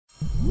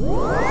Hey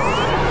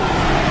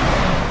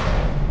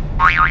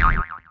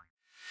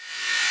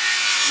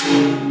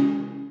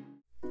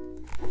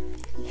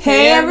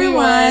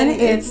everyone,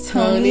 it's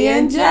Tony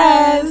and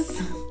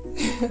Jess.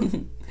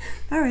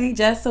 All right,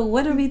 Jess, so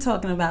what are we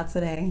talking about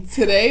today?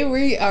 Today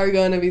we are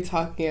going to be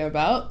talking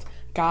about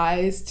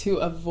guys to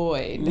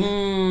avoid.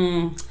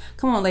 Come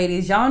on,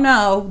 ladies. Y'all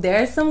know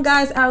there's some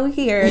guys out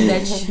here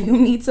that you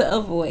need to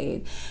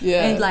avoid.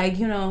 Yeah. And like,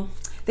 you know,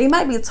 they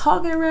might be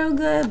talking real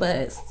good,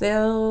 but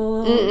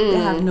still they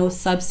have no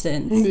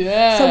substance.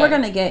 Yeah. So we're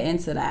going to get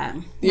into that.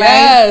 Right?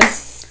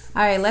 Yes.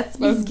 All right, let's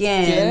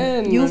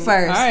begin. You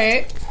first. All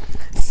right.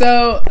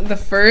 So the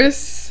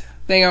first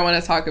thing I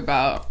want to talk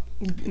about,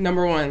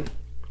 number one,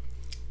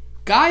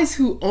 guys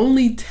who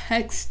only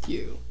text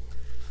you.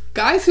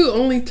 Guys who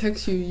only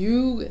text you,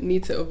 you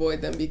need to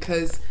avoid them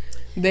because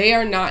they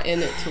are not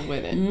in it to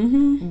win it.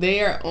 Mm-hmm.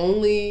 They are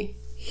only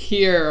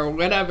here, or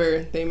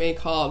whatever they may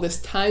call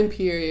this time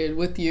period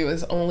with you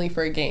is only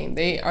for a game.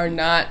 They are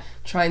not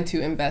trying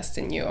to invest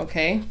in you,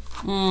 okay?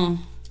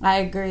 I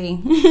agree.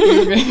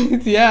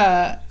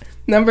 Yeah.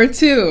 Number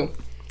two,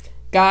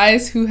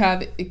 guys who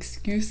have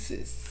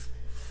excuses.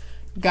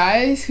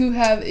 Guys who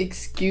have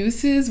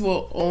excuses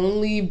will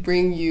only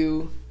bring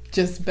you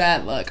just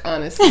bad luck,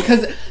 honestly.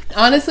 Because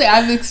honestly,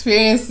 I've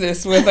experienced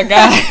this with a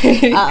guy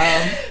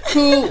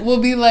who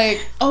will be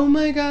like, oh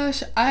my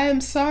gosh, I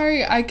am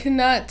sorry, I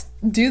cannot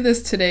do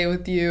this today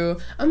with you.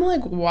 I'm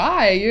like,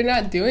 why? You're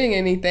not doing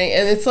anything.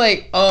 And it's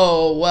like,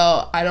 oh,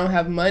 well, I don't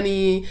have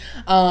money.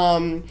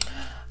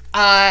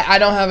 I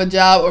don't have a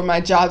job, or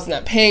my job's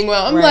not paying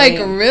well. I'm like,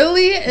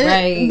 really?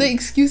 And the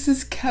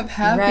excuses kept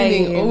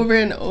happening over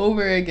and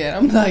over again.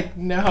 I'm like,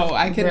 no,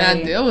 I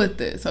cannot deal with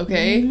this,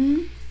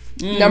 okay?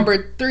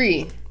 Number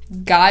three,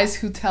 guys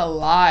who tell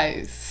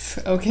lies,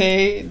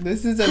 okay?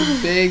 This is a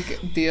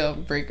big deal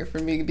breaker for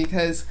me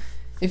because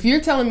if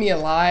you're telling me a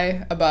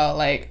lie about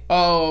like,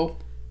 oh,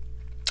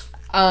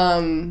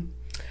 my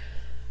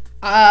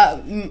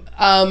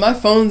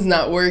phone's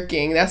not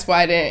working. That's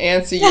why I didn't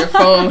answer your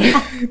phone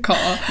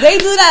call. They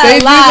do that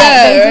a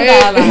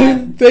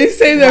lot. They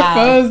say their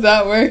phone's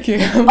not working.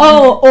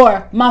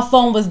 Or my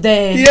phone was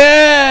dead.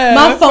 Yeah.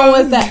 My phone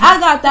was dead. I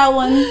got that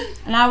one.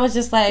 And I was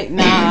just like,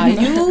 nah,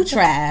 you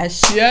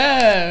trash.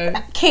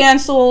 Yeah.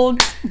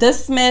 Canceled.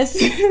 Dismissed.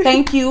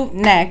 Thank you.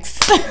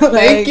 Next.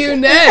 Thank you.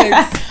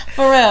 Next.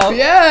 For real.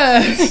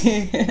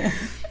 Yeah.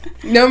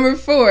 Number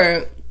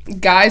four.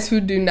 Guys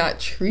who do not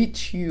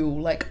treat you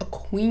like a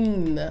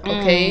queen,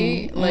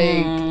 okay?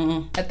 Like,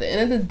 at the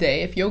end of the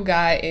day, if your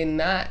guy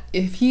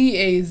if he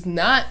is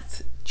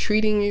not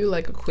treating you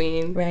like a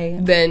queen,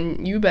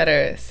 then you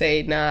better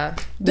say, nah,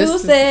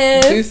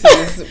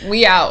 deuces,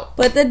 we out.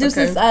 Put the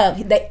deuces up.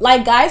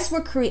 Like, guys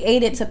were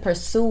created to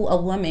pursue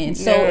a woman.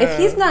 So if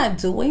he's not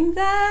doing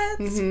that,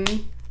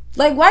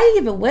 like, why are you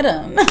even with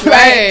him?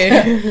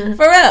 Right.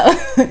 For real.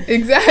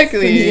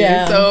 Exactly.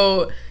 Yeah.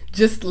 So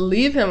just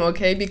leave him,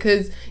 okay?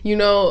 Because, you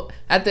know,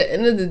 at the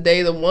end of the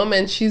day, the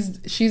woman, she's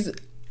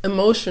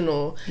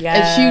emotional.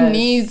 Yes. And she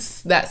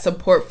needs that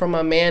support from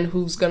a man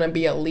who's gonna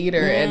be a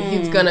leader and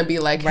he's gonna be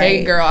like,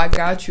 hey girl, I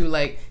got you,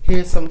 like,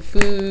 here's some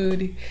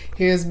food,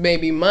 here's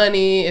maybe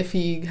money if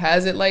he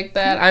has it like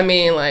that. I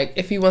mean, like,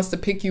 if he wants to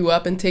pick you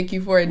up and take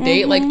you for a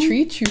date, like,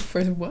 treat you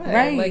for what?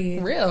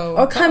 Like, real.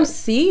 Or come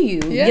see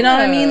you. Yeah. You know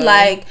what I mean?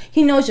 Like,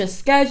 he knows your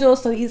schedule,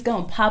 so he's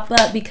gonna pop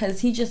up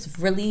because he just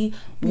really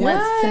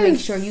wants to make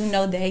sure you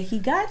know that he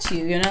got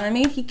you. You know what I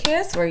mean? He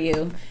cares for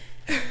you.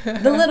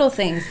 The little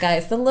things,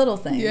 guys. The little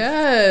things.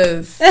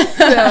 Yes.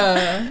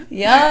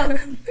 Yep.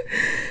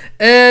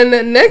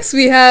 And next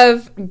we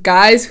have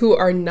guys who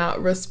are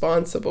not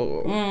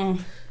responsible.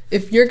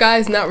 If your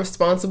guy's not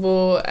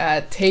responsible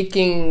at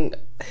taking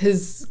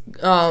his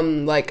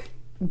like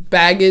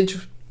baggage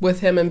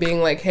with him and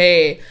being like,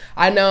 hey,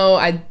 I know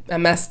I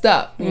messed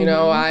up. You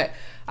know,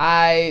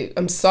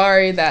 I'm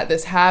sorry that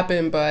this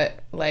happened, but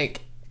like,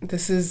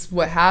 this is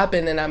what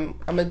happened, and I'm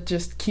gonna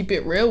just keep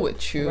it real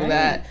with you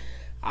that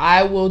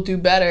I will do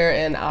better,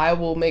 and I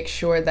will make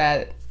sure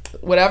that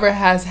whatever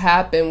has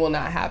happened will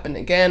not happen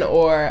again,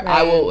 or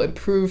I will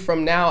improve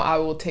from now. I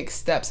will take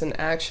steps and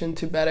action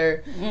to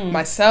better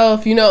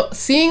myself. You know,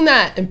 seeing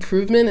that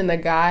improvement in a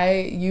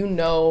guy, you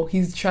know,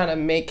 he's trying to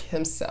make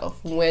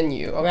himself win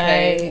you,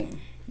 okay?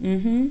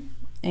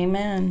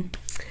 Amen.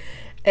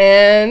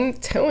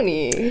 And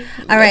Tony.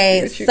 All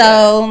right,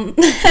 so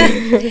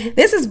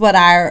this is what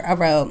I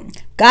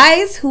wrote.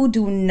 Guys who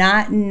do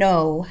not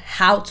know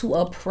how to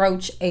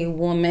approach a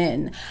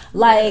woman.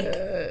 Like,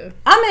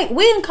 I mean,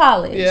 we in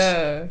college.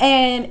 Yeah.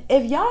 And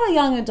if y'all a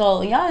young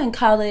adult, y'all in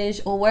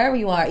college or wherever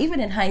you are, even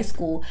in high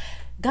school,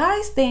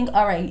 guys think,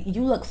 all right,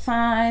 you look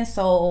fine,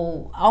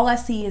 so all I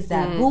see is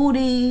that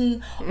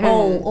booty.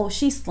 Oh,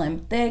 she's slim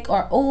thick.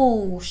 Or,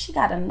 oh, she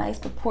got a nice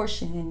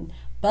proportion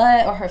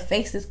butt or her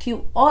face is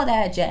cute, all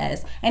that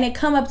jazz. And they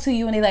come up to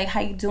you and they like,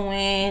 how you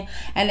doing?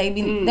 And they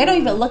don't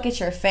even look at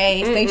your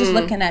face. They just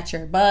looking at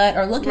your butt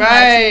or looking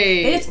at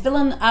you. They just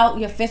filling out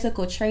your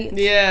physical traits.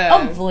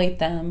 Yeah. Avoid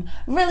them.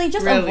 Really,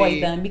 just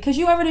avoid them because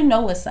you already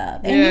know what's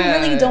up. And you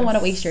really don't want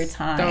to waste your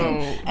time.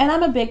 And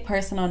I'm a big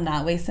person on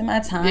not wasting my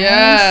time.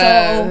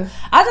 So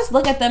I just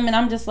look at them and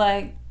I'm just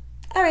like,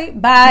 all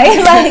right,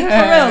 bye. Like,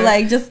 for real,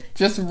 like,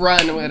 just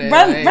run with it.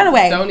 Run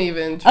away. Don't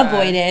even try.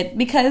 Avoid it,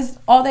 because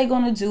all they're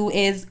going to do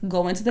is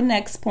go into the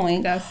next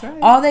point. That's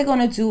right. All they're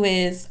going to do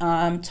is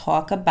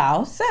talk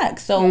about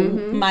sex. So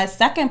my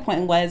second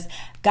point was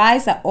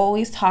guys that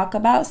always talk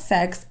about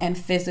sex and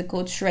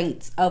physical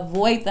traits.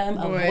 Avoid them,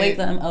 avoid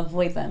them,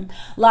 avoid them.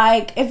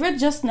 Like, if you're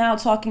just now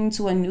talking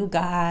to a new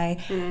guy,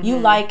 you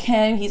like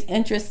him, he's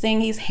interesting,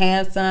 he's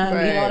handsome,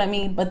 you know what I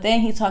mean? But then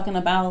he's talking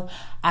about,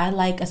 I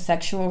like a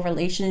sexual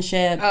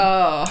relationship.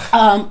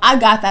 I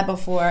got that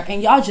before.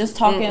 And y'all just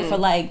talking for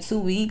like 2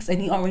 weeks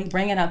and he already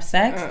bringing up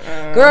sex.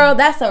 Girl,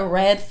 that's a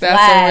red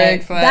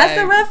flag. That's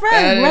a red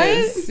flag,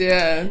 right?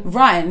 Yeah.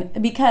 Run,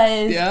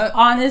 because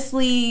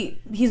honestly,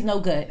 he's no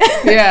good.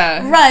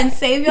 Yeah. Run,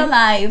 save your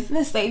life,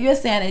 save your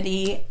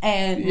sanity,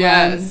 and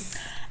run.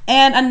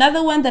 And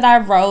another one that I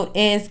wrote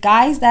is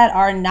guys that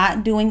are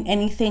not doing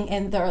anything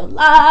in their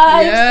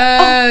lives.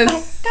 Yes.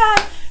 Oh my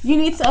God. You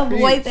need to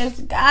avoid this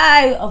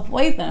guy.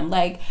 Avoid them.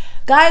 Like,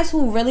 guys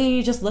who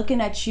really just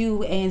looking at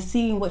you and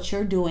seeing what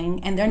you're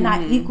doing, and they're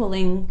not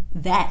equaling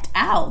that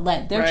out.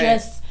 Like, they're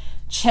just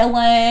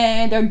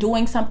chilling. They're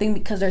doing something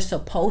because they're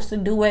supposed to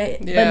do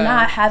it, but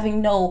not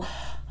having no,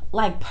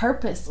 like,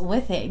 purpose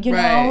with it. You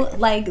know?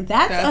 Like,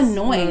 that's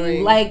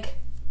annoying. Like,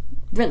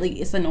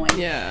 really, it's annoying.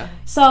 Yeah.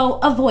 So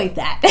avoid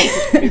that.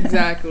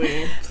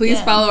 Exactly.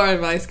 Please follow our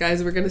advice,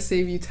 guys. We're going to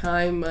save you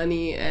time,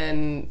 money,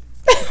 and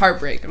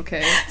heartbreak,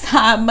 okay?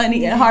 Time,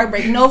 money, and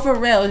heartbreak. No, for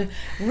real.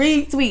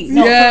 Retweet.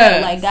 No, for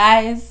real. Like,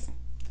 guys,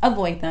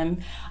 avoid them.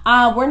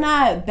 We're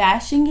not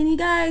bashing any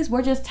guys.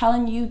 We're just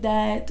telling you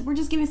that we're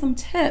just giving some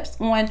tips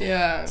on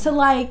to,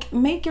 like,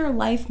 make your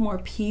life more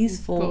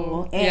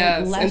peaceful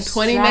and less in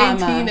 2019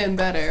 drama. And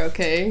better,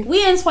 okay?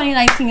 We in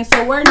 2019,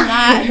 so we're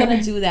not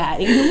gonna do that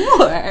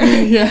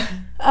anymore.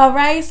 All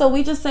right, so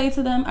we just say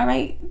to them, all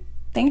right,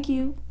 thank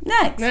you,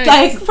 next.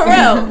 Like, for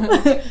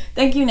real.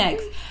 Thank you,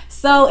 next.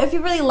 So if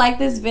you really like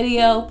this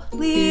video,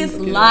 please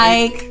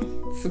like,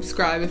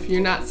 subscribe if you're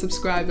not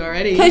subscribed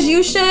already, because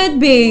you should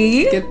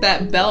be. Get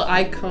that bell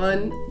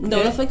icon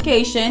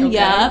notification,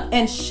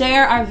 and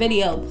share our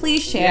video.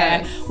 Please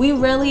share. We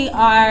really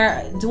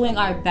are doing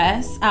our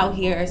best out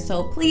here,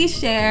 so please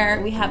share.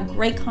 We have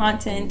great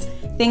content.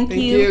 Thank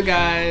you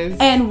guys.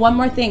 And one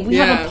more thing, we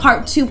have a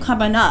part 2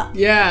 coming up.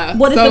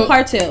 What is the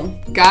part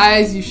 2?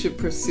 Guys you should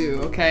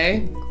pursue,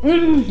 okay?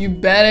 You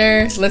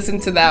better listen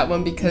to that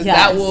one, because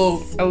that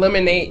will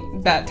eliminate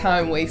that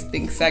time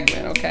wasting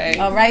segment, okay?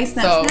 All right,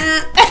 snap.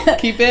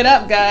 Keep it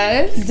up,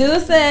 guys.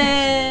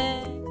 Deuces.